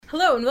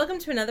Hello, and welcome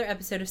to another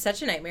episode of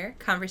Such a Nightmare,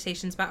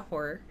 Conversations about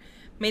Horror.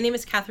 My name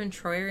is Catherine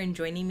Troyer, and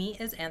joining me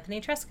is Anthony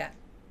Tresca.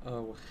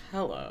 Oh,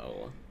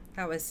 hello.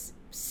 That was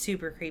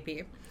super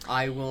creepy.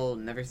 I will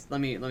never...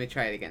 Let me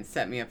try it again.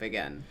 Set me up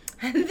again.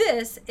 And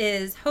this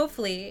is,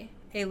 hopefully,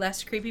 a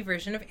less creepy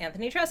version of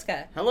Anthony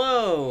Tresca.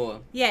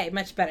 Hello! Yay,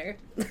 much better.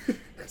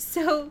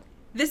 So,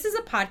 this is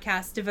a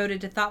podcast devoted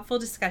to thoughtful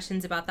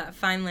discussions about that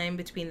fine line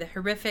between the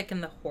horrific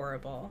and the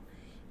horrible.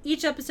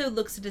 Each episode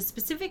looks at a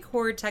specific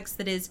horror text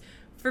that is,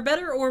 for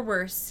better or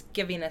worse,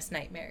 giving us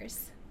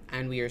nightmares.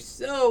 And we are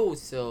so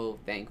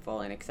thankful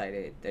and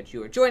excited that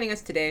you are joining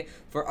us today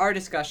for our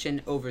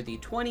discussion over the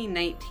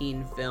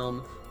 2019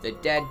 film, The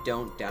Dead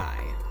Don't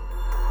Die.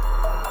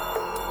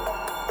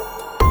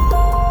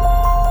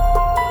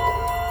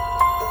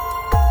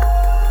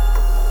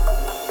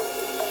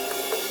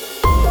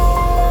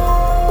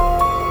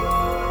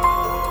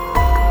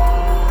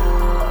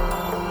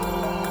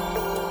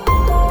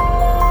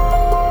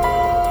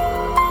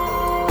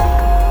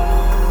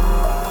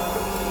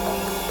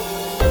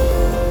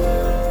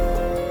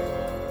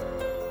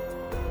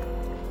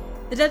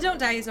 The Dead Don't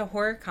Die is a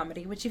horror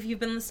comedy, which if you've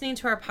been listening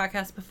to our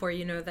podcast before,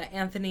 you know that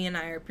Anthony and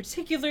I are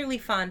particularly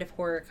fond of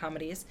horror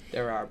comedies.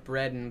 They're our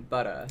bread and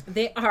butter.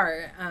 They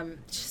are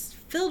just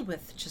filled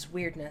with just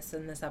weirdness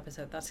in this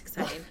episode. That's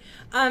exciting.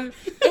 And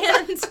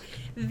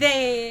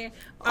they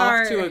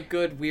are... Off to a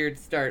good, weird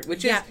start,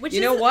 which is,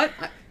 you know what?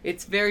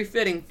 It's very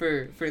fitting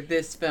for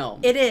this film.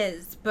 It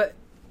is, but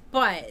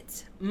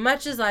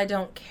much as I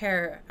don't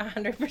care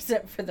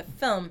 100% for the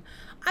film,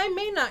 I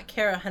may not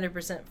care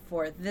 100%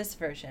 for this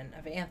version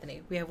of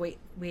Anthony.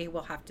 We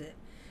will have to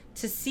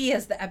see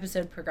as the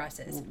episode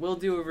progresses. We'll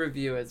do a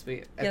review at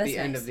the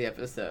end of the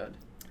episode.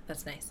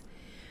 That's nice.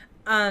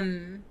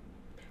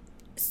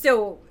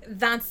 So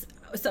that's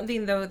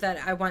something, though,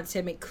 that I want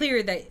to make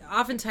clear, that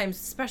oftentimes,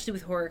 especially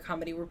with horror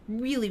comedy, we're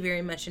really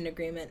very much in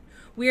agreement.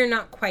 We are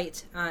not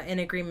quite in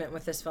agreement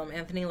with this film.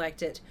 Anthony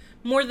liked it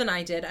more than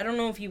I did. I don't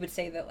know if you would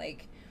say that,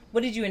 like,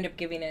 what did you end up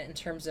giving it in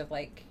terms of,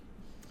 like...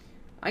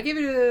 I gave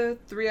it a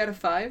 3 out of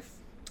 5.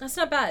 That's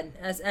not bad.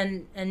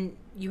 And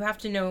you have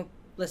to know,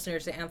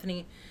 listeners, that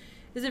Anthony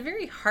is a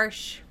very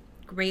harsh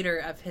grader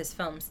of his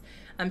films.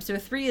 So a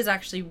 3 is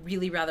actually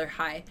really rather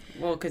high.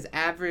 Well, because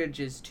average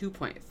is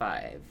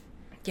 2.5.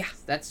 Yeah.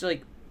 That's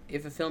like,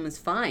 if a film is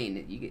fine,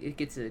 it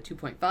gets a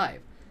 2.5.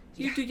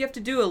 You have to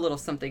do a little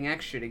something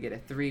extra to get a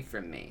 3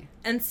 from me.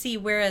 And see,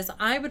 whereas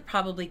I would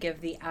probably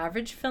give the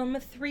average film a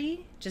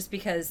 3, just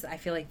because I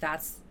feel like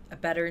that's a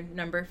better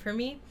number for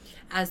me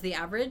as the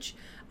average,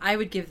 I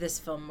would give this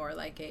film more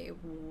like a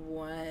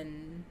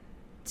 1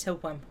 to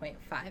 1.5.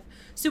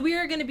 So we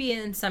are going to be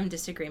in some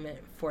disagreement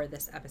for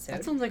this episode.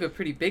 That sounds like a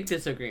pretty big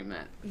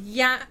disagreement.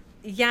 Yeah,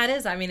 it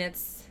is. I mean,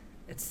 it's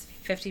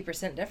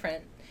 50%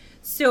 different.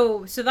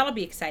 So that'll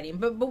be exciting.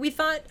 But we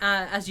thought,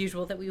 as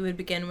usual, that we would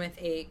begin with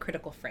a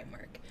critical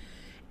framework.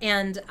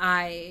 And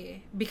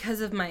I, because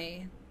of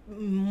my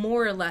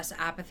more or less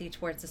apathy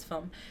towards this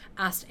film,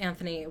 asked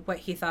Anthony what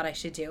he thought I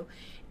should do.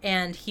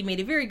 And he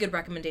made a very good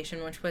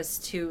recommendation, which was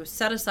to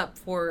set us up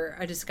for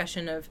a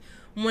discussion of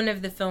one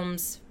of the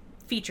film's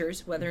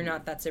features, whether or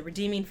not that's a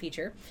redeeming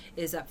feature,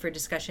 is up for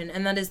discussion.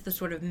 And that is the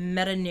sort of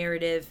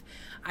meta-narrative,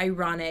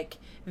 ironic,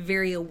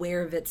 very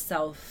aware of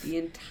itself. The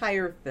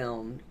entire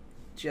film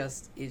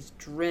just is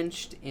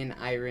drenched in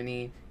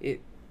irony.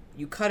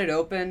 You cut it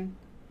open,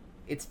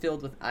 it's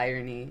filled with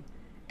irony.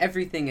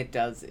 Everything it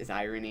does is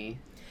irony.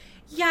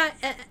 Yeah,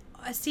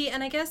 see,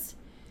 and I guess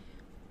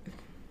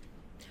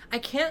I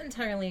can't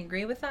entirely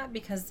agree with that,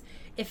 because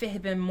if it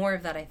had been more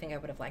of that, I think I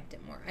would have liked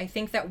it more. I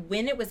think that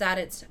when it was at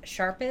its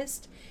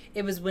sharpest,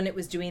 it was when it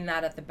was doing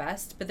that at the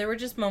best, but there were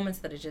just moments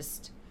that it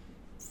just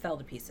fell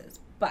to pieces.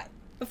 But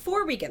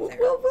before we get there...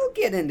 We'll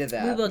get into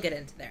that. We will get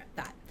into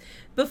that.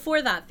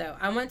 Before that, though,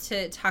 I want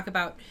to talk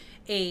about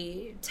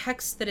a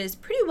text that is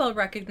pretty well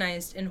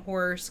recognized in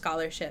horror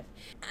scholarship,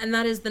 and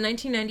that is the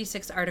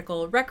 1996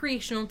 article,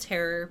 Recreational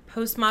Terror,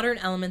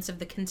 Postmodern Elements of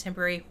the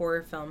Contemporary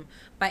Horror Film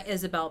by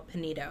Isabel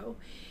Pinedo.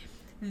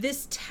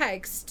 This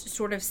text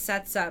sort of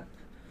sets up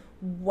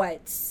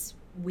what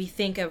we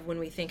think of when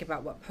we think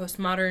about what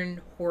postmodern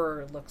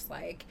horror looks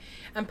like.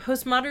 And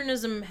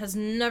postmodernism has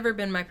never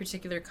been my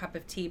particular cup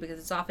of tea, because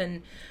it's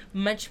often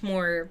much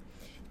more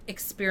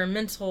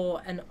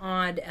experimental and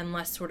odd and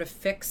less sort of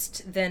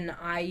fixed than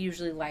I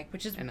usually like,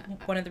 which is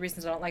one of the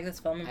reasons I don't like this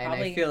film. And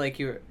I feel like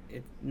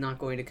it's not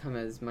going to come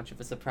as much of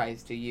a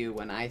surprise to you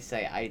when I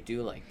say I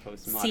do like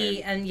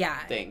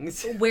postmodern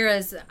things.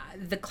 Whereas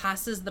the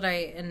classes that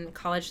in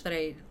college that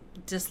I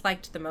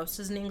disliked the most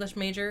as an English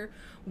major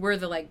were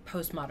the like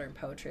postmodern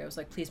poetry. I was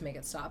like, please make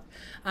it stop.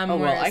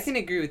 Well, I can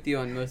agree with you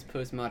on most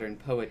postmodern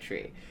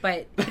poetry,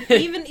 but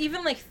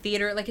even like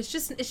theater, like it's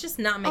just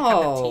not my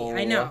cup of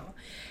tea. I know.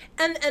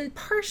 And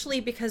partially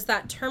because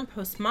that term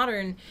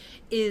postmodern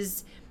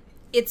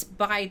it's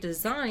by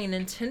design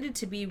intended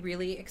to be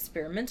really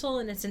experimental,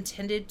 and it's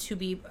intended to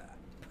be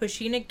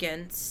pushing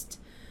against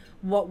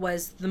what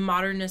was the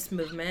modernist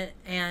movement,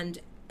 and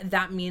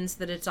that means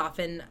that it's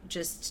often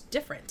just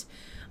different.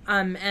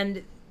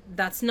 And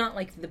that's not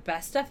like the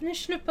best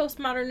definition of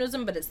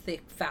postmodernism, but it's the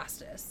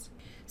fastest.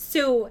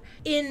 So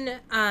in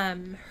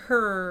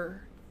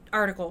her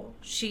article,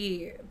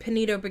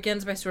 Penedo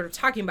begins by sort of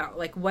talking about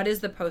like what is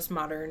the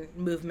postmodern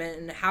movement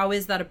and how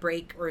is that a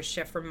break or a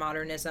shift from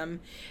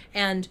modernism,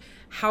 and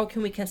how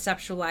can we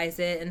conceptualize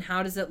it and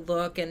how does it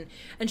look, and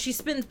she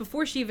spends,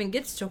 before she even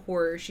gets to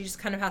horror, she just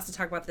kind of has to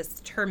talk about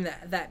this term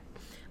that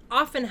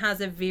often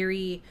has a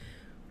very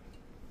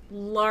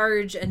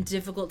large and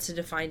difficult to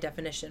define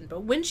definition.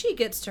 But when she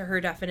gets to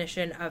her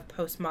definition of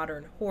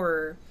postmodern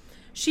horror,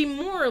 she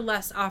more or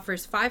less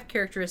offers 5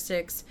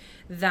 characteristics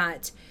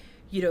that,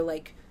 you know,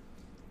 like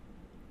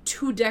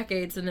 2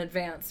 decades in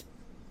advance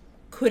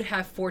could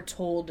have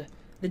foretold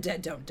The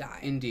Dead Don't Die.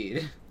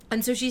 Indeed.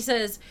 And so she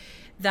says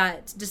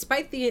that this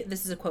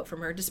is a quote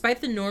from her,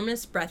 despite the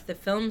enormous breadth of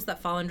films that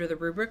fall under the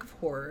rubric of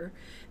horror,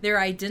 there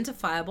are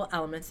identifiable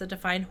elements that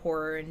define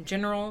horror in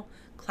general,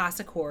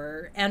 classic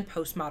horror, and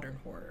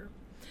postmodern horror.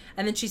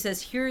 And then she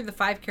says, here are the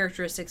 5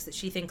 characteristics that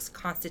she thinks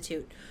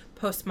constitute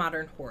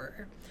postmodern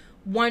horror.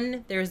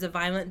 1, there is a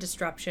violent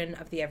disruption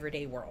of the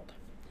everyday world.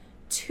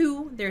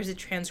 2, there is a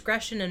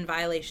transgression and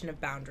violation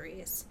of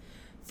boundaries.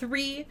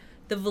 3,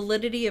 the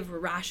validity of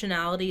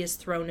rationality is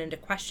thrown into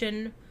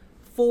question.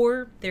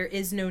 4, there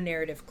is no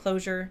narrative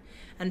closure.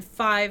 And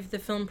 5, the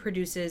film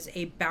produces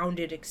a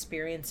bounded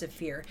experience of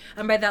fear.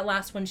 And by that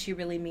last one, she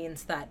really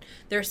means that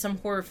there are some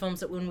horror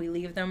films that when we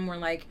leave them, we're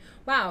like,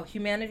 wow,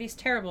 humanity's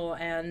terrible,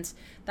 and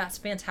that's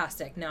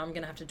fantastic. Now I'm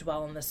going to have to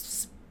dwell in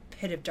this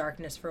pit of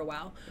darkness for a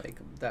while. Like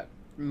that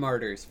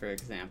Martyrs, for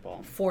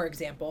example.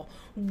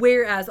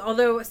 Whereas,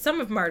 although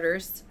some of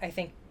Martyrs, I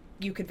think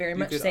you could very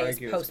much say is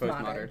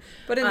postmodern.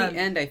 But in the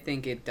end, I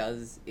think it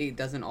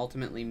doesn't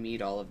ultimately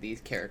meet all of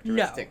these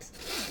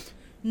characteristics.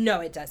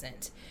 No, it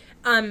doesn't.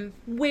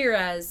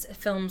 Whereas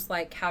films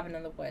like Cabin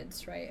in the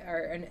Woods, right,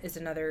 is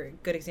another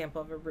good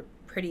example of a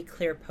pretty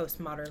clear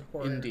postmodern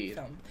horror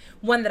film.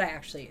 One that I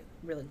actually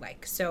really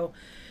like. So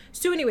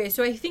anyway,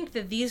 so I think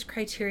that these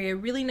criteria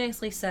really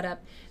nicely set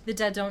up The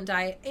Dead Don't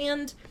Die.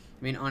 And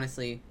I mean,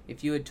 honestly,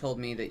 if you had told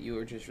me that you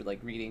were just like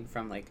reading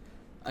from like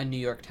a New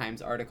York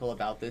Times article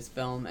about this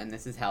film and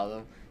this is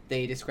how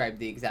they described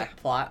the exact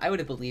plot, I would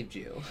have believed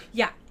you.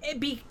 Yeah,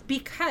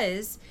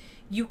 because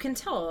you can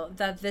tell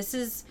that this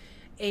is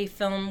a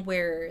film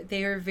where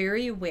they are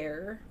very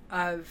aware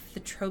of the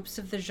tropes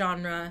of the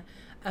genre,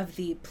 of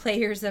the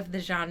players of the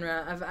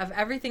genre, of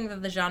everything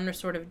that the genre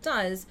sort of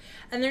does,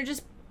 and they're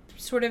just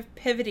sort of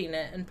pivoting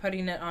it and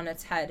putting it on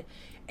its head.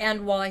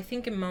 And while I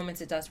think in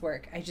moments it does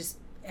work, I just,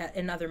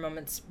 in other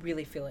moments,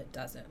 really feel it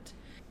doesn't.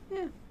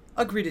 Yeah.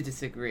 Agree to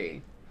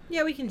disagree.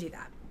 Yeah, we can do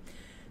that.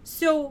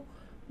 So,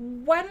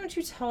 why don't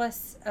you tell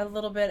us a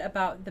little bit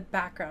about the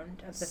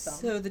background of the film?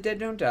 So, The Dead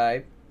Don't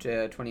Die,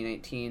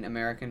 2019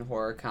 American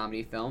horror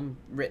comedy film,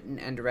 written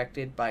and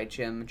directed by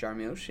Jim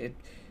Jarmusch. It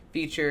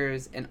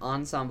features an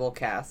ensemble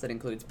cast that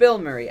includes Bill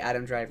Murray,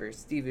 Adam Driver,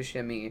 Steve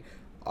Buscemi,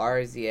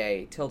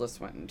 RZA, Tilda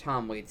Swinton,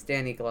 Tom Waits,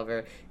 Danny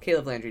Glover,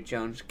 Caleb Landry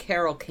Jones,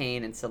 Carol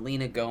Kane, and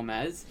Selena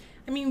Gomez.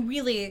 I mean,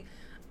 really,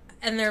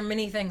 and there are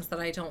many things that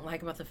I don't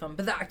like about the film,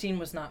 but the acting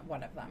was not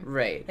one of them.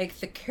 Right. Like,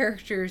 the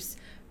characters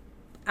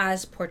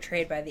as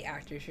portrayed by the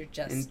actors are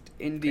just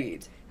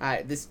indeed.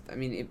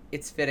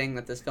 It's fitting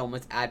that this film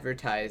was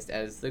advertised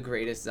as the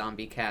greatest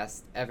zombie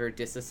cast ever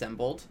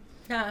disassembled.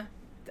 Yeah.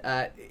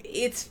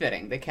 It's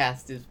fitting. The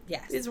cast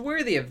is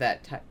worthy of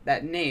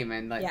that name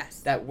and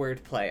that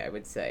wordplay, I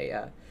would say.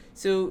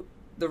 So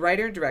the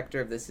writer and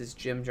director of this is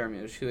Jim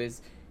Jarmusch, who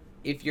is,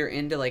 if you're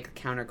into like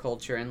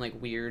counterculture and like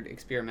weird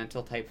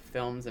experimental type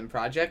films and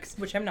projects,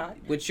 which I'm not,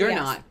 which you're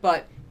not,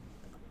 but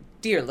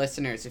dear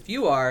listeners, if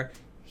you are,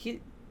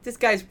 this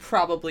guy's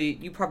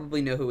you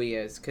probably know who he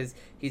is, because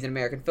he's an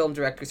American film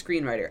director,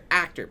 screenwriter,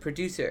 actor,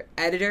 producer,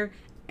 editor,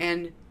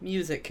 and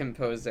music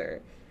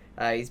composer.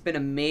 He's been a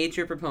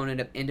major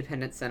proponent of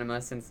independent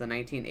cinema since the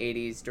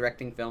 1980s,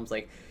 directing films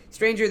like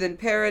Stranger Than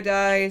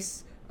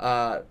Paradise,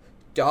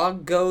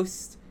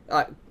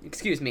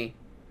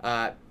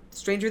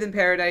 Stranger Than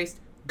Paradise,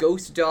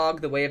 Ghost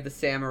Dog, The Way of the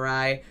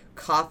Samurai,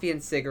 Coffee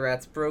and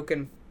Cigarettes,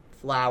 Broken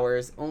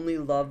Flowers, Only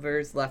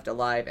Lovers Left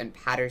Alive, and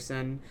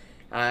Patterson.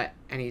 And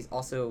he's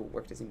also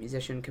worked as a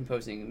musician,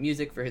 composing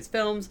music for his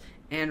films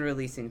and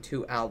releasing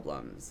 2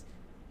 albums.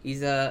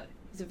 He's a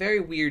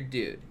very weird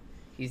dude.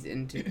 He's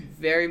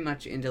very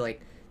much into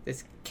like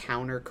this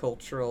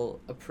countercultural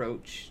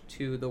approach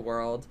to the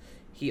world.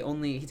 He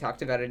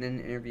talked about it in an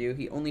interview.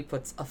 He only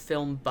puts a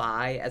film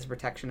by as a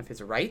protection of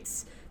his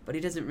rights, but he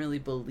doesn't really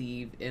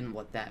believe in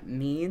what that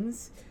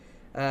means.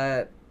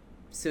 So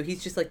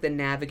he's just like the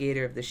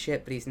navigator of the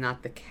ship, but he's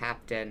not the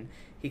captain.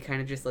 He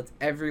kind of just lets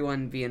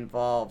everyone be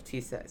involved, he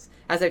says.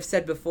 As I've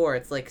said before,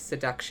 it's like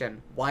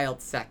seduction,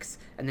 wild sex,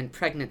 and then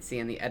pregnancy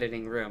in the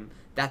editing room.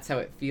 That's how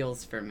it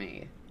feels for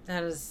me.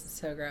 That is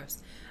so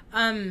gross.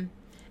 And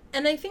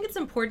I think it's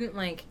important,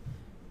 like,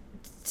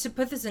 to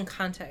put this in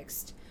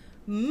context.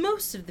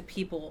 Most of the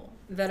people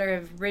that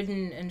have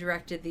written and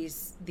directed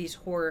these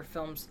horror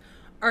films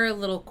are a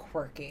little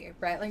quirky,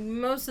 right? Like,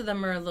 most of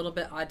them are a little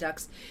bit odd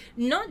ducks.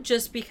 Not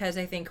just because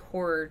I think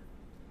horror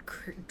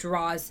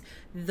draws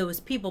those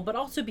people, but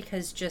also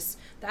because just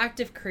the act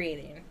of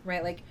creating,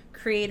 right? Like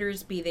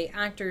creators, be they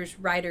actors,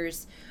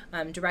 writers,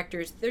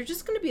 directors, they're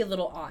just going to be a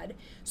little odd.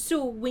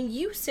 So when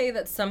you say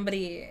that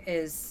somebody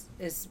is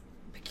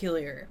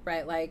peculiar,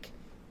 right? Like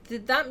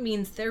that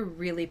means they're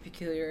really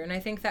peculiar. And I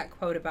think that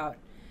quote about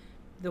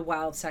the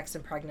wild sex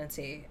and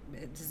pregnancy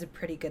is a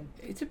pretty good...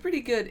 It's a pretty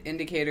good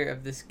indicator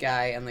of this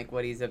guy and, like,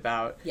 what he's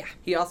about. Yeah.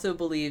 He also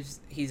believes,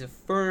 he's a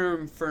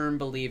firm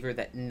believer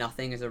that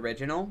nothing is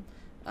original.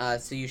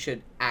 So you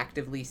should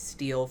actively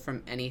steal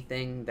from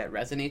anything that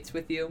resonates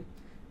with you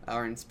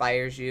or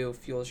inspires you,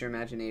 fuels your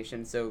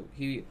imagination. So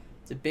he's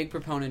a big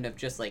proponent of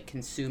just, like,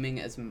 consuming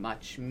as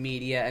much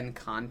media and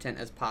content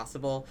as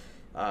possible,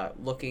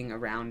 looking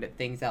around at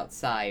things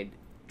outside,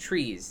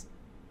 trees,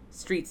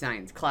 street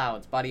signs,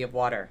 clouds, body of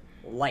water,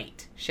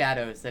 light,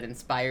 shadows that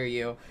inspire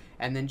you,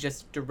 and then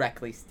just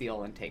directly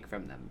steal and take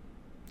from them.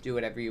 Do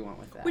whatever you want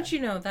with that. Which,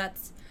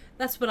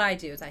 that's what I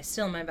do, is I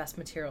steal my best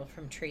material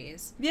from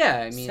trees.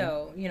 Yeah, I mean...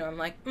 So, I'm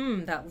like,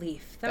 that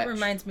leaf. That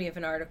reminds me of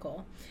an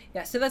article.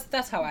 Yeah, so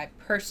that's how I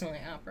personally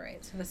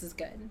operate. So this is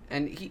good.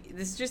 And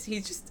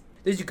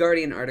there's a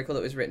Guardian article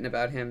that was written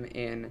about him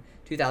in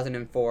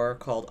 2004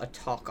 called A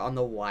Talk on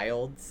the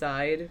Wild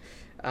Side.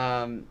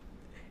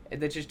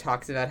 That just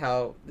talks about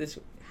how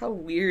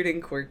weird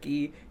and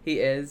quirky he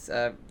is.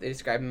 They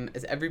describe him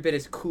as every bit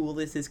as cool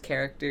as his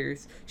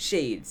characters.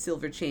 Shades,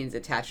 silver chains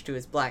attached to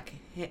his black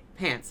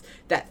pants,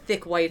 that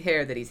thick white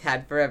hair that he's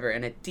had forever,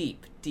 and a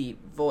deep, deep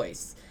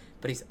voice.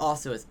 But he's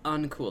also as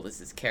uncool as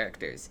his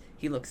characters.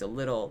 He looks a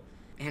little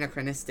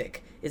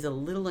anachronistic, is a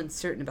little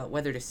uncertain about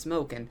whether to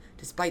smoke, and,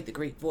 despite the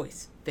great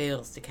voice,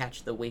 fails to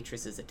catch the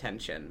waitress's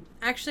attention.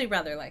 I actually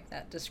rather like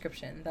that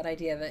description, that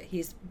idea that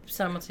he's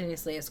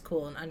simultaneously as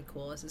cool and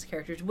uncool as his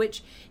characters,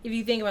 which, if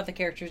you think about the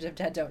characters of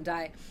Dead Don't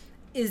Die,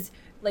 is,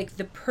 like,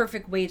 the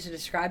perfect way to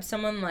describe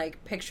someone.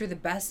 Like, picture the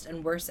best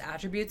and worst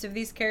attributes of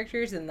these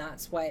characters, and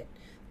that's what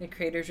the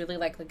creators really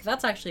like. Like,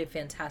 that's actually a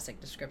fantastic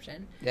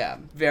description. Yeah,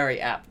 very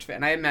apt.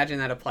 And I imagine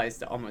that applies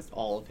to almost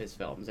all of his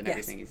films and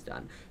everything he's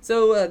done.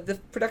 So the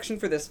production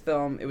for this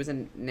film, it was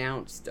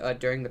announced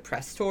during the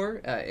press tour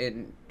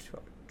in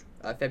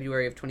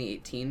February of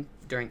 2018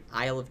 during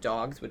Isle of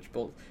Dogs, which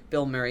both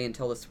Bill Murray and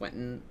Tilda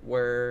Swinton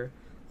were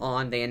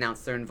on. They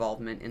announced their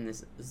involvement in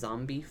this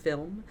zombie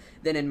film.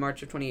 Then in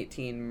March of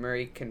 2018,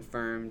 Murray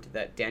confirmed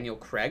that Daniel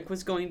Craig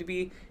was going to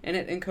be in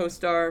it and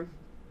co-star.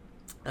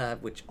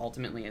 Which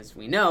ultimately, as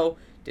we know,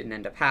 didn't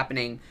end up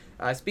happening.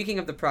 Speaking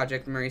of the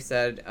project, Murray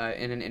said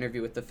in an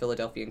interview with the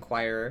Philadelphia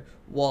Inquirer,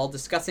 while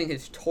discussing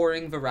his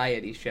touring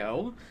variety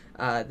show,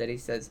 that he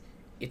says,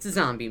 "It's a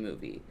zombie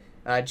movie.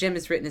 Jim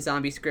has written a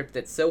zombie script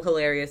that's so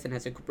hilarious and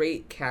has a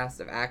great cast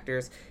of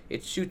actors.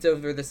 It shoots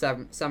over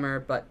the summer,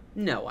 but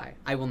no,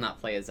 I will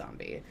not play a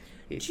zombie."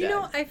 Do you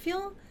know, I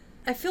feel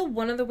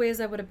one of the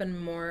ways I would have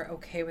been more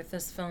okay with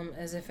this film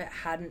is if it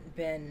hadn't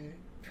been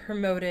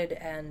promoted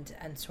and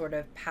sort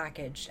of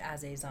packaged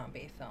as a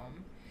zombie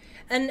film.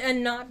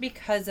 And not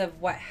because of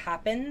what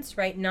happens,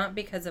 right? Not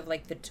because of,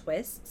 like, the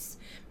twists,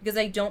 because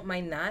I don't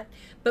mind that,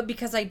 but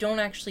because I don't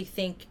actually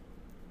think,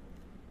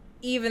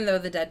 even though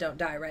the dead don't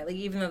die, right? Like,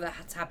 even though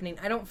that's happening,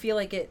 I don't feel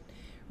like it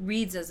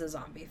reads as a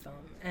zombie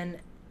film. And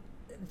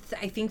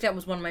I think that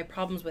was one of my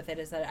problems with it,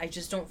 is that I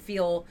just don't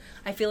feel...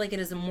 I feel like it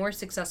is a more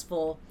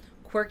successful,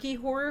 quirky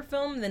horror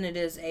film than it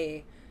is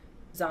a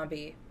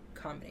zombie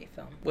comedy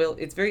film. Well,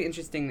 it's very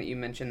interesting that you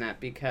mentioned that,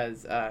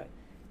 because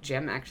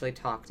Jem actually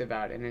talked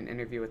about in an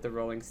interview with the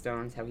Rolling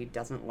Stones how he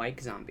doesn't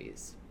like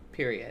zombies,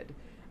 period.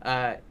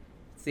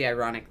 It's the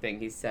ironic thing.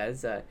 He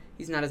says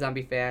he's not a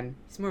zombie fan,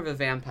 he's more of a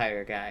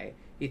vampire guy.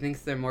 He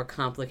thinks they're more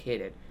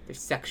complicated, they're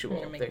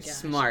sexual, they're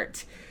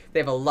smart, they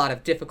have a lot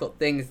of difficult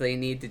things they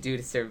need to do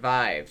to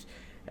survive.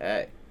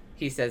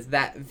 He says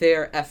that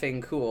they're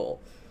effing cool.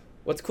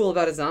 What's cool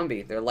about a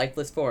zombie? They're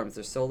lifeless forms,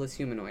 they're soulless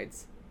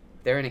humanoids.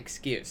 They're an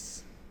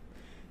excuse.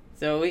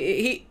 So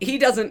he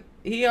doesn't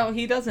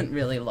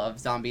really love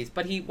zombies,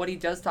 but what he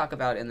does talk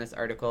about in this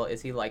article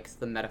is he likes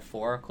the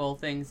metaphorical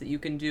things that you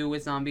can do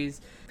with zombies.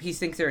 He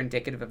thinks they're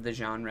indicative of the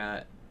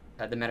genre,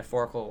 the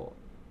metaphorical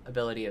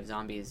ability of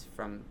zombies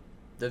from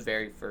the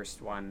very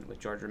first one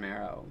with George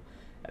Romero.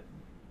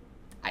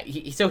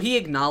 So he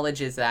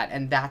acknowledges that,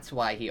 and that's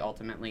why he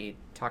ultimately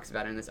talks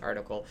about in this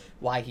article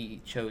why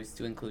he chose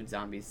to include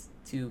zombies,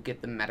 to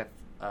get the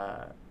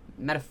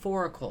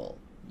metaphorical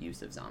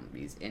use of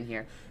zombies in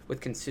here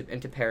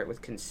and to pair it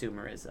with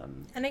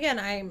consumerism. And again,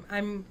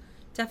 I'm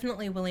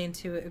definitely willing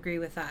to agree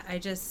with that.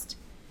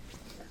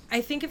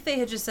 I think if they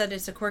had just said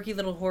it's a quirky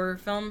little horror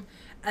film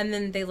and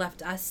then they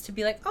left us to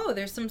be like, oh,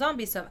 there's some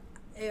zombie stuff,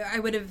 I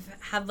would have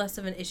had less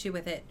of an issue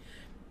with it.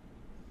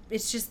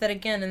 It's just that,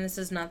 again, and this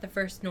is not the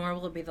first, nor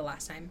will it be the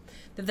last time,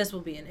 that this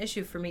will be an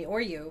issue for me or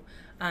you.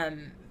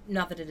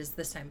 Not that it is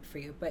this time for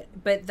you,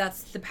 but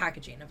that's the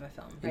packaging of a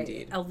film, right?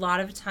 Indeed. A lot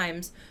of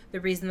times,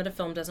 the reason that a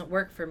film doesn't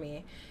work for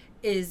me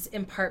is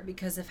in part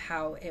because of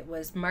how it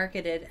was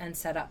marketed and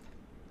set up.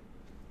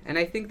 And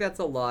I think that's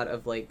a lot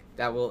of, like,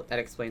 that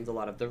explains a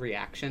lot of the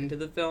reaction to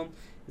the film,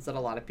 is that a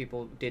lot of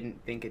people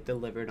didn't think it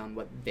delivered on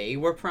what they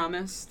were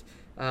promised.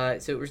 So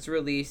it was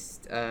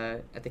released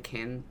at the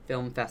Cannes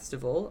Film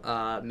Festival,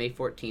 May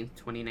 14th,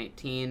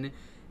 2019.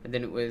 And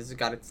then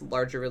got its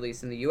larger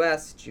release in the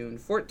US, June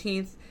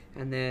 14th,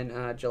 and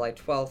then July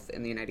 12th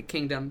in the United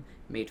Kingdom.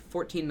 Made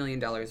 $14 million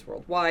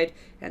worldwide,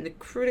 and the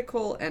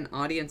critical and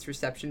audience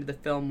reception to the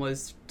film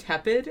was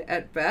tepid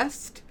at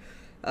best.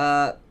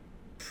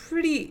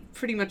 Pretty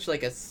much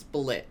like a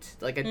split,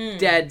 like a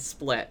dead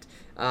split.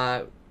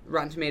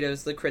 Rotten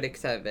Tomatoes, the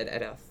critics have it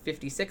at a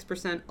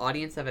 56%,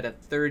 audience have it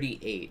at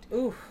 38%.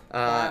 Ooh,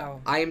 wow.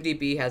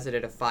 IMDb has it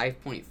at a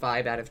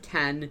 5.5 out of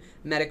 10.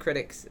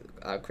 Metacritic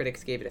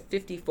critics gave it a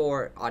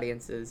 54.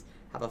 Audiences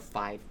have a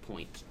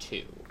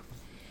 5.2.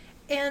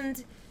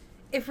 And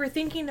if we're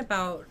thinking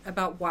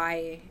about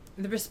why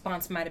the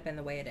response might have been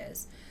the way it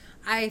is,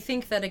 I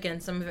think that, again,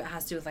 some of it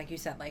has to do with, like you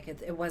said, like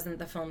it wasn't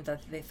the film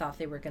that they thought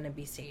they were going to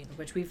be seeing,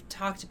 which we've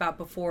talked about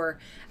before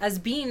as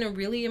being a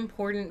really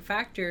important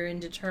factor in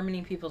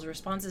determining people's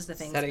responses to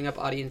things. Setting up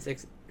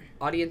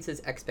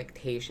audience's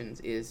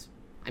expectations is,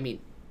 I mean,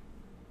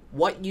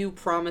 what you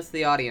promise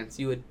the audience,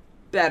 you had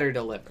better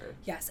deliver.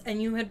 Yes,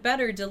 and you had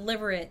better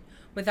deliver it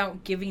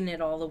without giving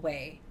it all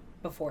away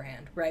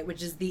beforehand, right?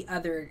 Which is the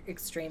other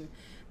extreme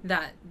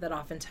that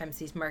oftentimes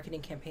these marketing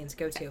campaigns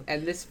go to.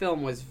 And this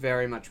film was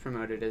very much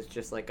promoted as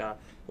just like a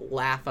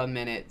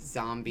laugh-a-minute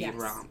zombie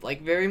romp.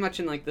 Like, very much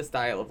in, like, the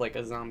style of, like,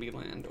 a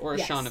Zombieland or a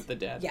Shaun of the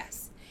Dead.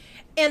 Yes.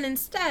 And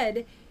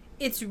instead,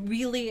 it's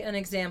really an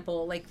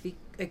example, like,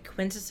 a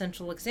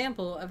quintessential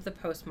example of the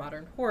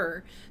postmodern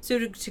horror.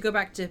 So to go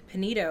back to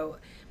Pinedo,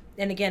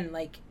 and again,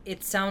 like,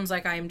 it sounds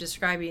like I am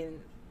describing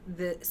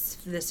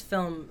this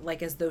film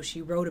like as though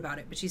she wrote about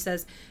it, but she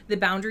says the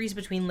boundaries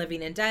between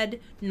living and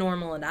dead,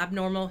 normal and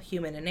abnormal,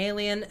 human and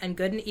alien, and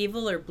good and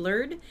evil are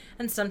blurred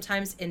and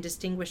sometimes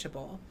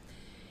indistinguishable.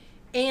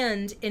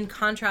 And in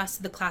contrast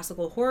to the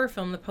classical horror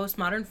film, the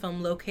postmodern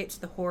film locates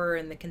the horror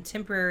in the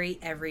contemporary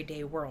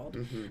everyday world.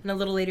 And a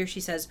little later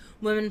she says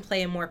women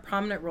play a more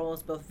prominent role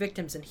as both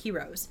victims and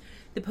heroes.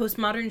 The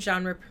postmodern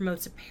genre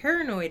promotes a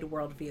paranoid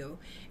worldview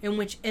in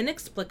which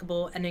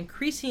inexplicable and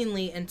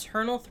increasingly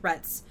internal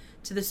threats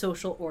to the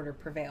social order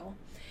prevail.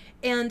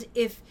 And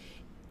if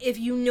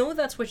you know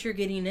that's what you're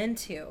getting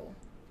into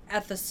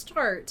at the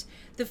start,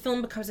 the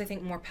film becomes, I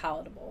think, more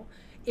palatable.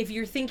 If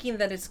you're thinking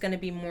that it's going to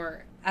be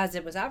more, as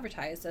it was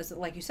advertised, as,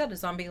 like you said, a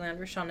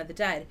Zombieland or Shaun of the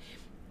Dead,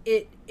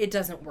 it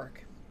doesn't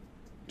work.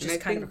 Just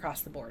kind of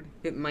across the board.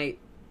 It might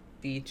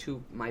be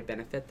to my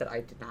benefit that I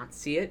did not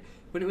see it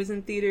when it was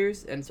in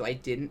theaters, and so I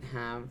didn't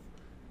have...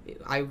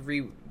 I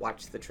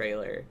re-watched the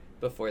trailer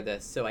before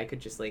this, so I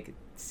could just, like,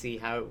 see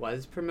how it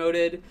was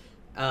promoted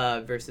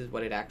versus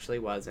what it actually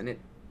was, and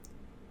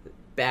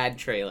bad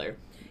trailer.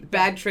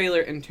 Bad trailer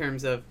in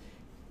terms of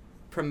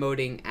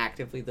promoting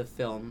actively the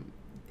film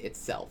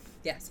itself.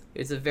 Yes.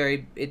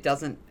 It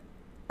doesn't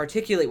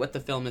articulate what the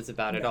film is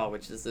about at all,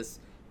 which is this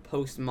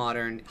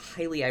postmodern,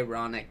 highly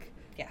ironic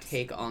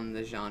take on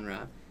the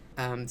genre.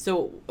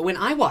 So when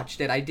I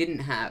watched it, I didn't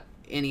have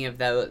any of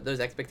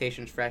those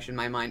expectations fresh in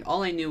my mind.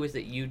 All I knew was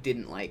that you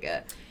didn't like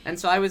it. And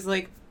so I was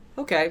like,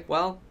 okay,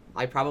 well,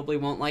 I probably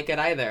won't like it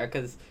either,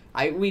 because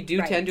we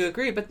do tend to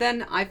agree. But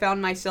then I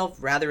found myself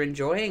rather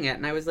enjoying it,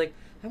 and I was like,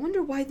 I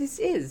wonder why this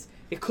is.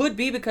 It could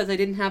be because I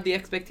didn't have the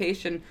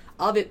expectation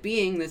of it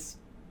being this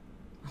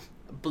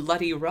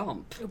bloody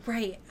romp.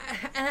 Right.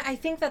 And I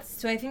think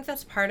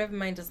that's part of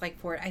my dislike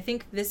for it. I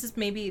think this is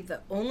maybe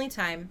the only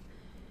time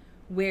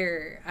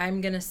where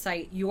I'm going to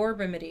cite your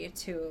remedy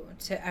to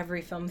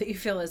every film that you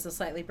feel is a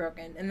slightly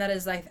broken. And that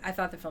is, I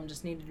thought the film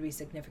just needed to be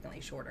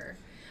significantly shorter.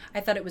 I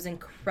thought it was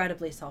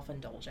incredibly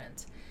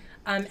self-indulgent.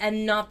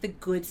 And not the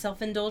good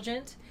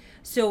self-indulgent.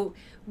 So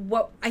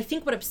what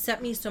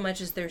upset me so much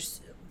is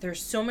there's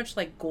so much,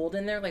 like, gold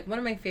in there. Like, one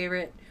of my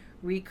favorite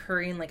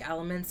recurring, like,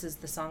 elements is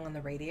the song on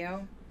the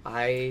radio.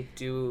 I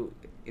do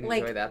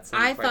enjoy that song.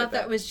 I thought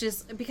that was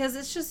just because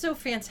it's just so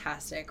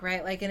fantastic,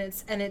 right? Like, and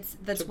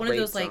that's one of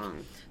those song. Like,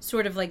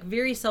 sort of, like,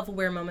 very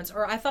self-aware moments.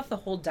 Or I thought the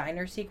whole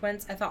diner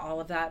sequence, I thought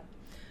all of that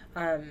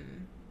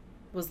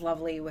was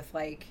lovely with,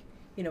 like,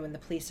 you know, when the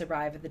police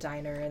arrive at the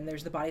diner and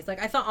there's the bodies.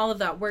 Like, I thought all of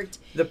that worked.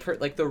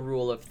 Like the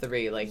rule of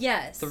three. Like,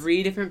 yes.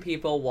 3 different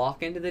people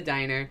walk into the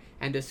diner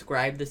and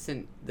describe the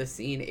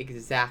scene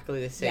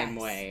exactly the same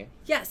way.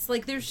 Yes.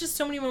 Like, there's just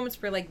so many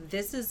moments where, like,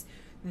 this is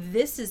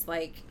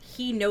like,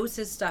 he knows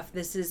his stuff.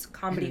 This is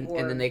comedy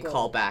and then they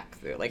call back.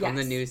 Like, on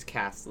the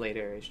newscast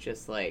later, it's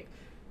just like,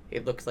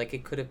 it looks like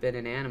it could have been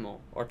an animal.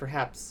 Or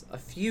perhaps a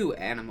few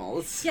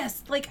animals.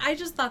 Yes. Like, I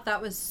just thought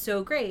that was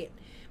so great.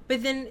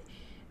 But then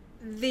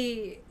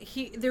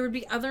there would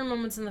be other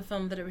moments in the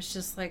film that it was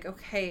just like,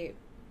 okay,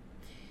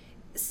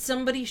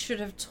 somebody should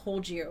have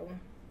told you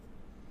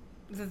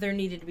that there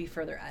needed to be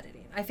further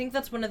editing. I think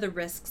that's one of the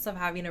risks of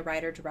having a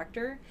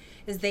writer-director,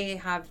 is they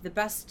have the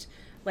best,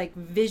 like,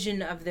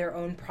 vision of their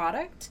own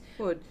product.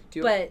 Well,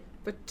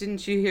 but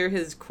didn't you hear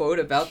his quote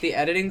about the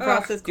editing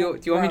process? Do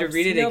you want me to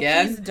read it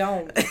again? No, please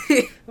don't.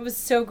 It was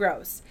so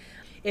gross.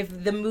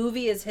 if the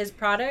movie is his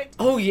product.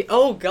 Oh yeah.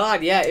 Oh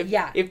god, yeah.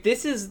 Yeah. If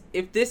this is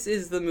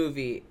the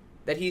movie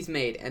that he's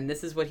made, and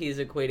this is what he's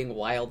equating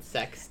wild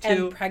sex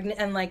to,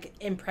 and like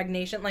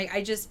impregnation, like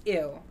I just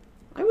ew.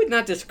 I would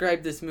not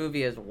describe this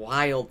movie as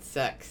wild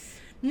sex.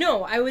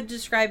 No, I would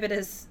describe it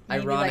as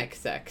maybe ironic like,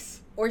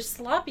 sex or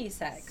sloppy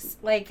sex.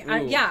 Like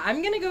I'm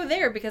gonna go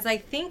there because I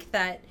think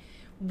that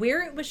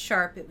where it was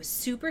sharp, it was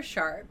super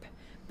sharp,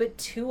 but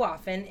too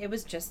often it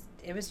was just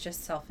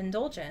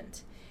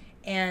self-indulgent.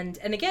 And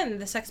again,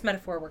 the sex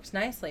metaphor works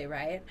nicely,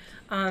 right?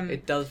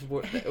 It does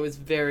work. It was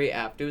very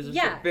apt. It was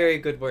very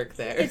good work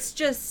there. It's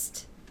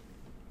just,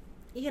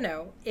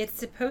 it's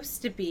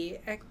supposed to be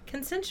a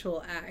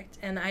consensual act,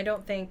 and I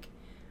don't think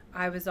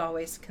I was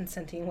always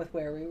consenting with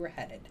where we were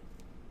headed.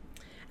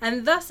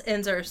 And thus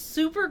ends our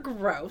super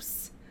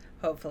gross,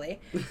 hopefully.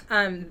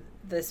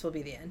 This will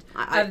be the end.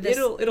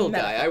 It'll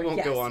die. I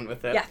won't go on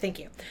with it. Yeah, thank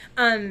you.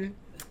 In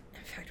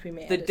fact, we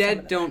may. The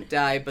dead don't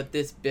die, but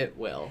this bit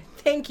will.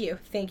 Thank you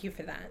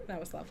for that. That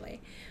was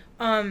lovely.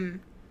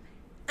 And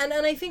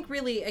I think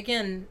really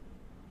again,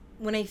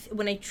 when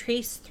I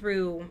trace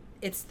through,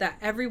 it's that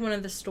every one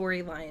of the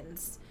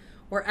storylines,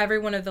 or every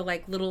one of the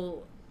like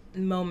little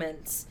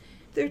moments,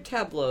 they're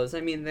tableaus.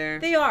 I mean,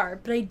 they are,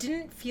 but I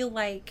didn't feel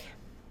like.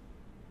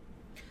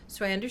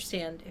 So I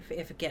understand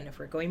if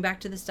we're going back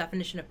to this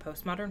definition of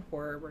postmodern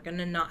horror, we're going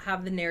to not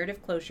have the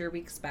narrative closure we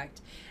expect.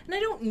 And I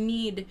don't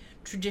need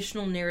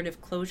traditional narrative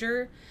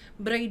closure,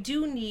 but I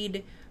do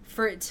need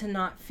for it to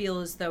not feel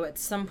as though at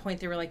some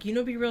point they were like,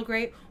 it'd be real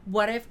great.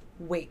 What if,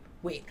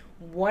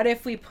 what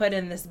if we put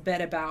in this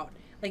bit about,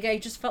 like, I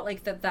just felt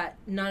like that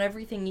not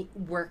everything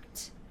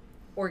worked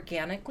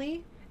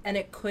organically, and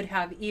it could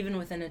have even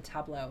within a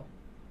tableau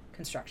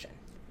construction.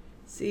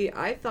 See,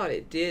 I thought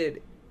it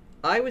did.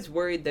 I was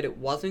worried that it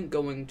wasn't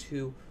going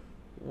to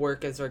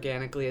work as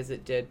organically as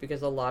it did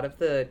because a lot of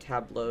the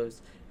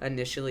tableaus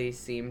initially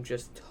seemed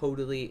just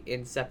totally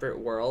in separate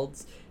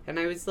worlds. And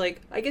I was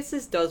like, I guess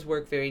this does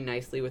work very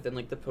nicely within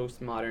like the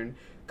postmodern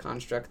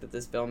construct that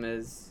this film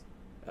is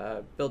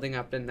building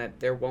up, and that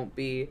there won't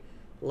be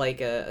like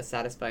a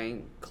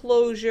satisfying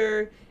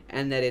closure,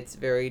 and that it's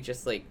very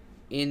just like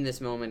in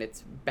this moment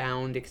it's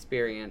bound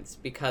experience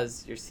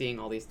because you're seeing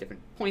all these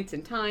different points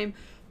in time.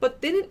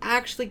 But then it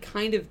actually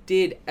kind of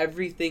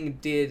everything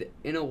did,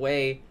 in a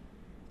way,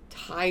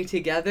 tie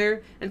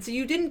together. And so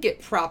you didn't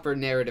get proper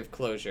narrative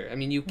closure. I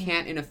mean, you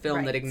can't in a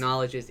film that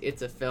acknowledges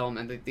it's a film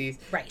and that these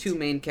two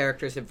main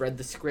characters have read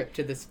the script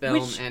to this film.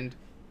 Which and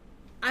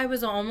I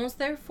was almost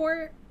there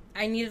for.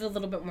 I needed a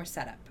little bit more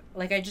setup.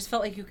 Like, I just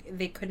felt like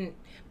they couldn't.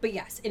 But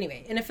yes,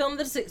 anyway, in a film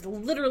that's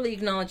literally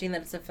acknowledging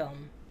that it's a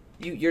film.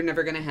 You're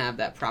never going to have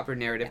that proper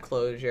narrative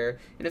closure.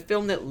 In a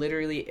film that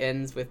literally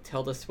ends with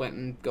Tilda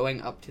Swinton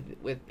going up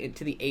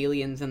into the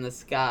aliens in the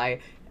sky,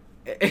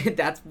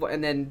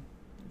 and then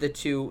the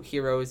two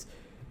heroes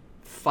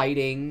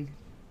fighting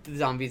the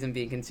zombies and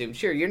being consumed.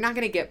 Sure, you're not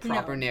going to get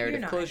proper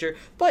narrative closure,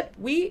 but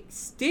we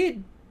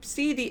did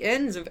see the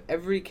ends of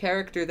every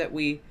character that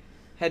we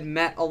had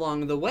met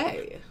along the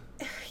way.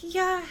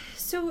 Yeah,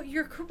 so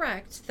you're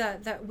correct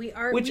that we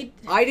are...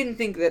 I didn't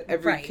think that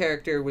every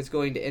character was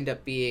going to end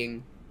up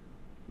being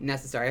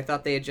necessary. I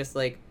thought they had just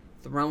like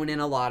thrown in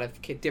a lot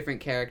of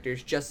different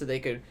characters just so they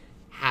could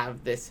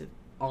have this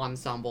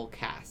ensemble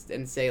cast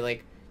and say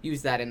like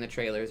use that in the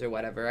trailers or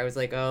whatever. I was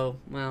like, oh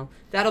well,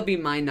 that'll be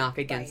my knock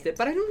against it,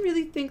 but I don't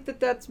really think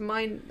that's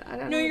mine. I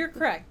don't know. No, you're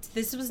correct.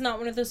 This was not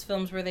one of those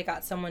films where they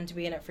got someone to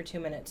be in it for 2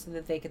 minutes so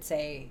that they could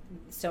say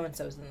so and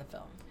so's in the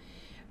film.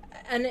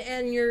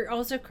 And you're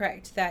also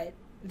correct that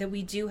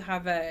we do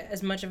have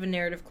as much of a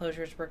narrative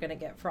closure as we're going to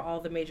get for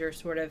all the major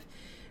sort of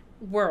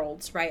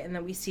worlds, right? And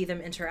that we see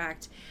them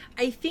interact.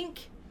 I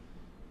think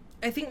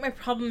my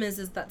problem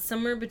is that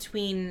somewhere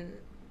between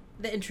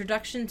the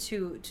introduction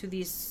to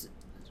these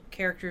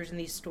characters and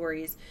these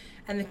stories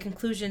and the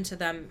conclusion to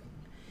them,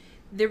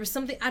 there was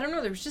something, I don't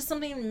know, there was just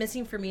something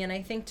missing for me. And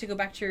I think to go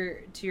back to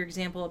your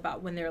example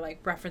about when they're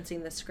like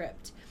referencing the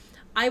script,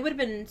 I would have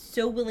been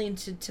so willing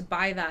to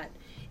buy that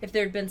if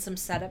there had been some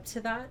setup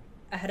to that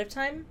ahead of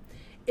time.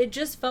 It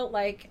just felt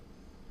like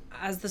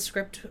as the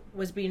script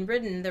was being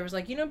written, there was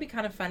like, it'd be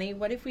kind of funny.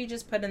 What if we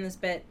just put in this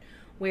bit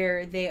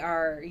where they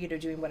are,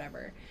 doing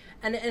whatever?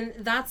 And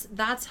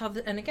that's how,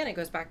 and again, it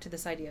goes back to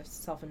this idea of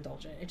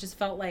self-indulgent. It just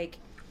felt like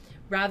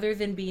rather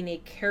than being a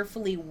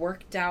carefully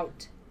worked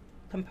out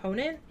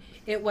component,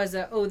 it was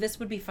this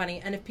would be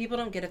funny. And if people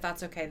don't get it,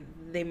 that's okay.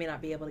 They may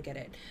not be able to get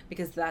it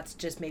because that's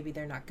just maybe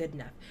they're not good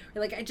enough.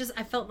 Or like,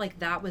 I felt like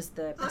that was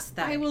the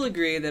aesthetic. I will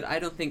agree that I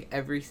don't think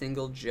every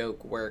single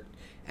joke worked.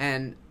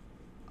 And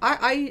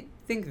I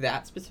think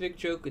that specific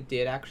joke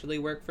did actually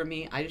work for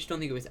me. I just don't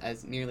think it was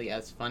as nearly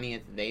as funny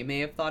as they may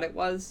have thought it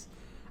was.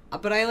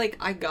 But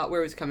I got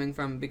where it was coming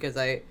from because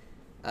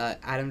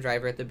Adam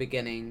Driver at the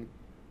beginning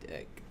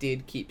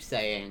did keep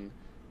saying,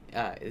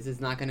 this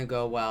is not going to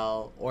go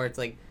well. Or it's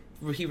like,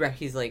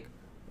 he's like,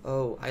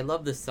 oh, I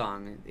love this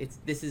song.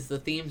 This is the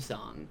theme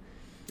song.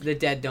 The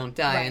Dead Don't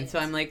Die. Right. And so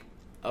I'm like,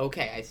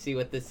 okay, I see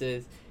what this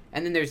is.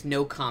 And then there's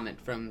no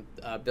comment from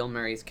Bill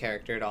Murray's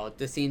character at all.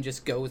 The scene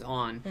just goes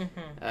on.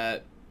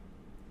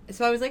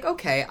 So I was like,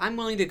 okay, I'm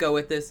willing to go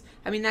with this.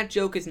 I mean, that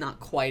joke is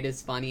not quite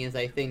as funny as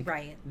I think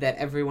that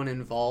everyone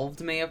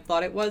involved may have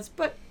thought it was,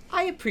 but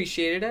I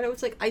appreciated it. I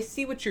was like, I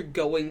see what you're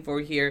going for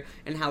here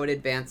and how it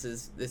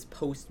advances this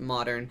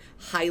postmodern,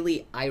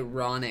 highly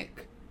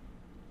ironic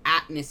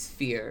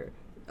atmosphere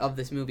of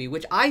this movie,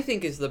 which I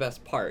think is the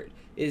best part,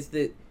 is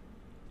that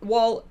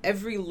while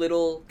every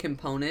little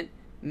component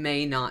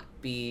may not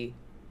be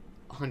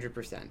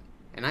 100%,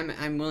 and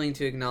I'm willing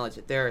to acknowledge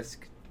that there is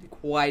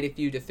quite a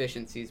few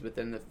deficiencies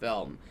within the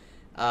film,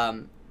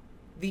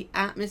 the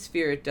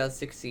atmosphere it does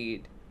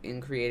succeed in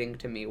creating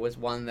to me was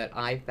one that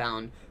I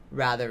found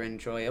rather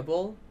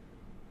enjoyable,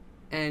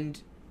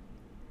 and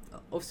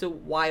also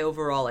why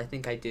overall I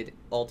think I did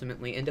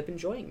ultimately end up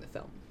enjoying the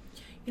film.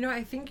 You know,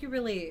 I think you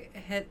really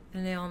hit the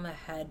nail on the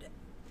head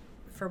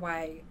for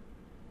why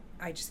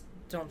I just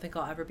don't think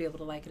I'll ever be able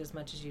to like it as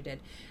much as you did.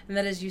 And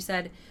that is, you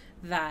said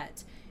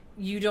that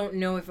you don't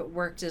know if it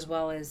worked as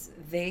well as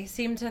they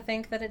seem to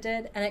think that it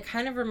did. And it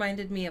kind of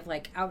reminded me of,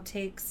 like,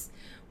 outtakes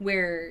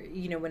where,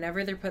 you know,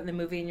 whenever they're put in the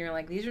movie and you're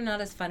like, these are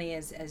not as funny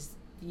as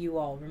you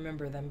all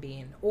remember them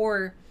being.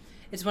 Or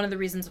it's one of the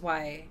reasons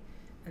why,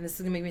 and this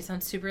is going to make me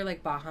sound super,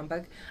 like, bah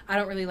humbug, I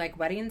don't really like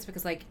weddings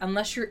because, like,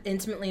 unless you're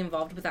intimately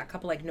involved with that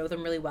couple, like, know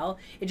them really well,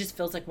 it just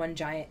feels like one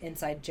giant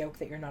inside joke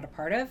that you're not a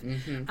part of.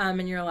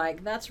 And you're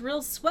like, that's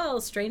real swell,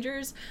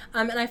 strangers.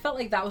 And I felt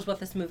like that was what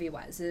this movie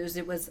was.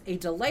 It was a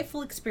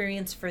delightful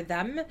experience for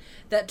them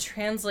that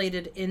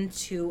translated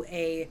into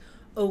a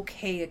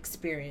okay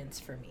experience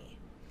for me.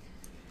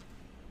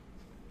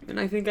 And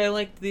I think I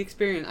liked the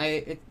experience.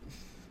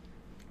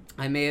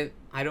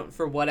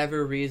 For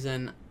whatever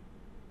reason,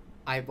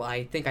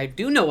 I think I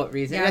do know what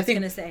reason. Yeah, I was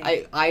going to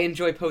say. I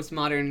enjoy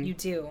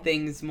postmodern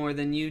things more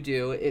than you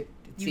do. It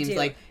seems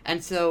like.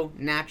 And so,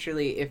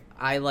 naturally, if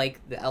I like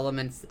the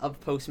elements of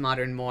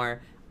postmodern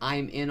more,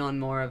 I'm in on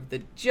more of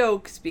the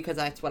jokes because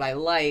that's what I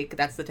like.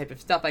 That's the type of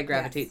stuff I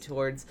gravitate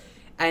towards.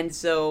 And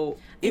so,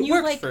 it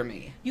works for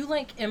me. You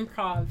like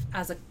improv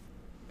as a,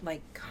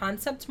 like,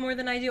 concept more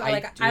than I do.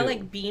 I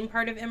like being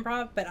part of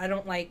improv, but I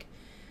don't like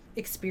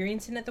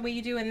experiencing it the way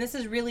you do. And this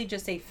is really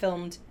just a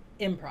filmed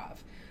improv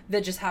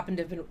that just happened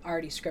to have been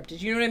already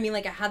scripted. You know what I mean?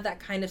 Like, it had that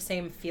kind of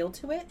same feel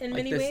to it in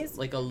many ways.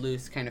 Like a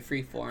loose kind of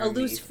freeform. A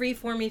loose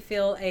freeformy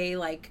feel,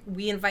 like,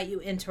 we invite you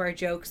into our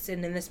jokes,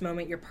 and in this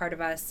moment you're part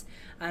of us,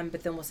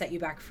 but then we'll set you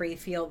back free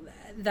feel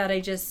that I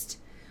just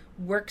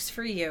works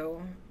for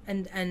you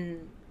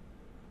and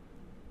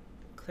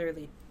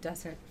clearly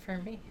doesn't for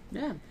me.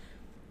 Yeah.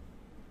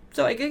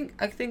 So I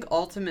think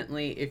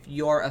ultimately, if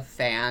you're a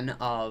fan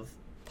of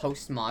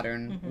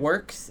postmodern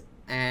works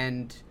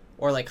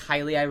or like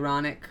highly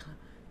ironic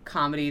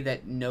comedy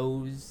that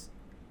knows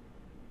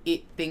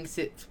it thinks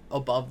it's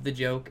above the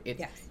joke,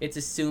 it's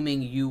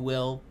assuming you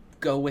will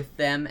go with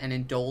them and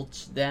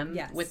indulge them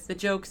with the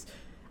jokes,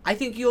 I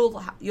think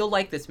you'll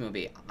like this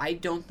movie. I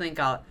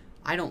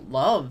don't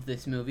love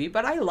this movie,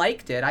 but I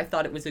liked it. I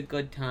thought it was a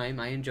good time.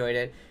 I enjoyed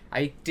it.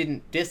 I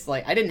didn't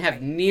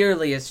have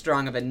nearly as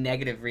strong of a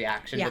negative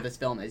reaction to this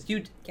film as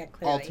you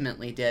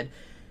ultimately did.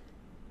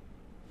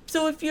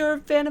 So if you're a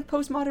fan of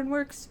postmodern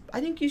works, I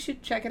think you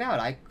should check it out.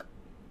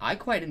 I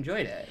quite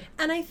enjoyed it.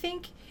 And I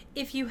think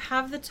if you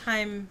have the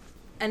time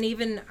and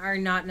even are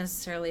not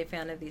necessarily a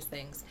fan of these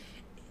things,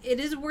 it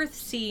is worth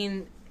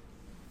seeing,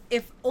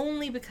 if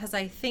only because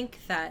I think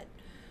that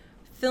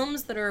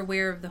films that are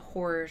aware of the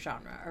horror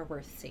genre are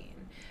worth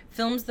seeing.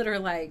 Films that are,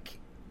 like,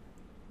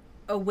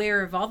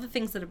 aware of all the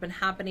things that have been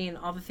happening,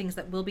 all the things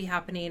that will be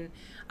happening,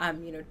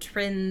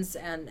 trends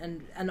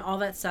and all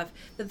that stuff,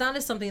 that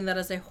is something that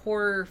as a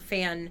horror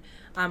fan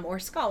or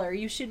scholar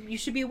you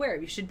should be aware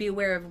of. You should be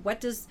aware of,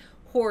 what does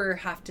horror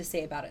have to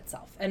say about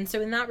itself. And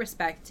so in that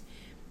respect,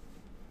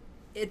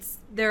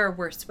 there are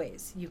worse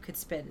ways you could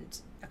spend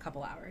a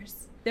couple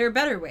hours. There are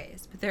better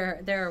ways, but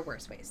there are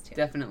worse ways too.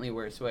 Definitely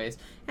worse ways.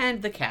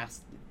 And the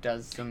cast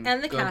does some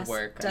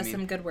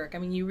some good work. I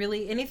mean, you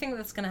really, anything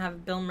that's going to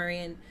have Bill Murray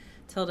and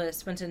Tilda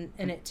Swinton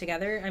in it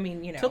together, I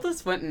mean, you know. Tilda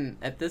Swinton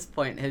at this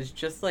point has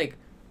just, like,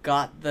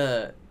 got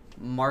the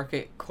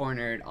market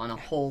cornered on a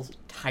whole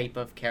type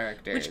of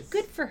characters. Which,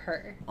 good for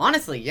her.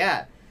 Honestly,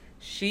 yeah.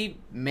 She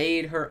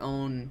made her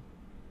own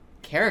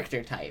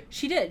character type.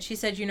 She did. She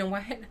said, you know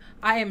what?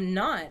 I am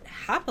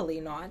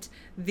happily not,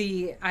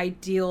 the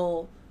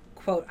ideal,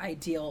 quote,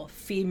 ideal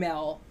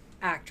female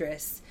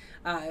actress.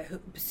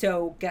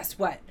 So guess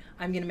what?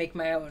 I'm going to make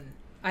my own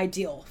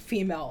ideal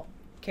female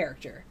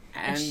character.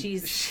 And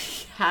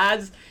she's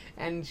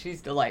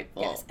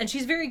delightful. Yes, and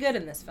she's very good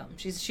in this film.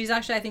 She's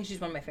actually, I think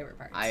she's one of my favorite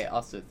parts. I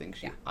also think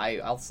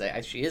I'll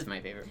say she is my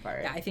favorite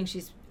part. Yeah, I think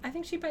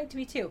she might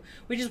be too.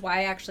 Which is why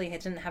I actually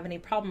didn't have any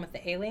problem with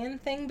the alien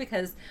thing,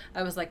 because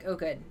I was like, oh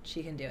good,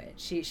 she can do it.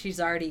 She's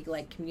already,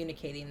 like,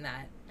 communicating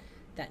that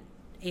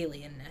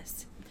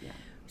alienness. Yeah.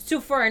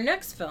 So for our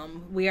next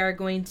film, we are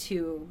going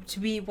to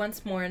be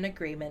once more in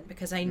agreement,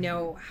 because I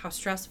know how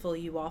stressful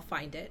you all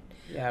find it.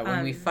 Yeah,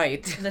 when we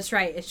fight. That's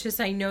right. It's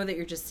just, I know that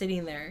you're just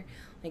sitting there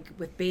like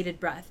with bated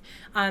breath,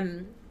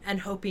 and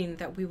hoping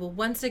that we will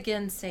once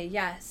again say,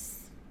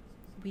 yes,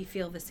 we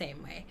feel the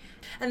same way.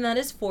 And that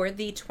is for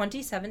the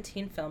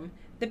 2017 film,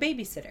 The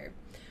Babysitter,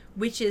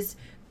 which is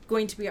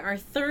going to be our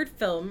third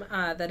film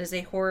that is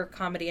a horror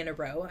comedy in a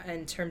row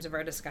in terms of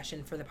our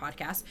discussion for the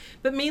podcast,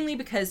 but mainly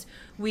because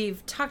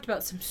we've talked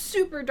about some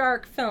super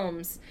dark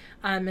films,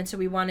 and so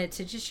we wanted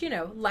to just,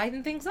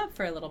 lighten things up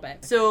for a little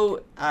bit.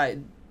 So,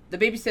 The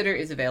Babysitter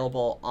is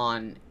available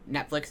on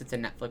Netflix. It's a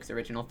Netflix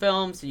original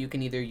film, so you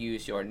can either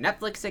use your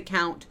Netflix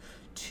account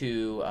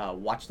to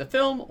watch the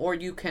film, or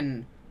you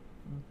can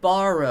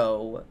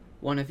borrow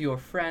one of your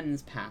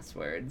friends'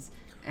 passwords.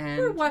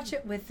 Or watch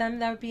it with them.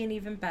 That would be an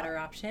even better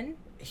option.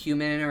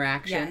 Human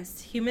interaction.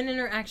 Yes, human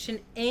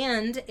interaction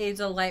and a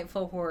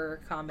delightful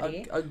horror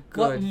comedy. A good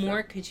What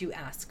more could you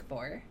ask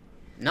for?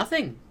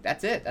 Nothing.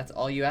 That's it. That's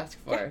all you ask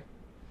for.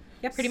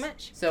 Yeah, pretty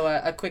much. So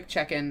a quick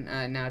check-in.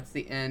 Now it's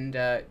the end.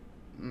 A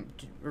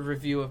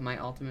review of my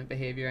ultimate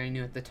behavior. I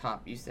knew at the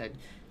top you said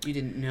you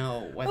didn't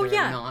know whether or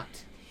not.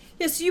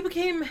 Yes, you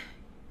became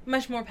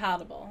much more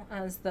palatable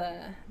as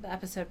the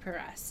episode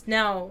progressed.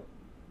 Now,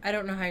 I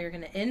don't know how you're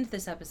going to end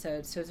this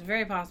episode, so it's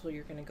very possible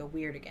you're going to go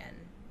weird again.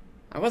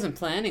 I wasn't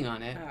planning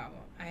on it. Oh,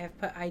 I have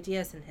put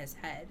ideas in his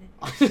head.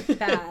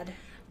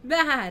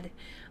 Bad.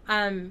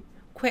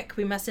 Quick,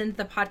 we must end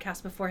the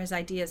podcast before his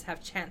ideas have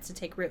a chance to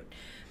take root.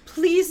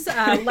 Please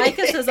like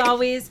us as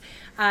always.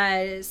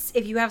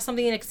 If you have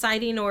something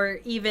exciting or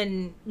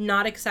even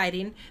not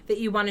exciting that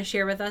you want to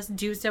share with us,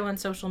 do so on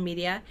social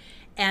media.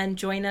 And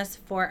join us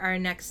for our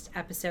next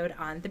episode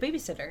on The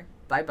Babysitter.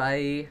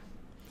 Bye-bye.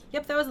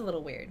 Yep, that was a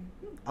little weird.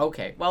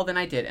 Okay, well then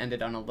I did end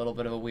it on a little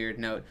bit of a weird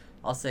note.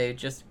 I'll say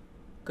just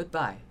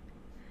goodbye.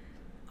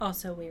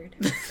 Also weird.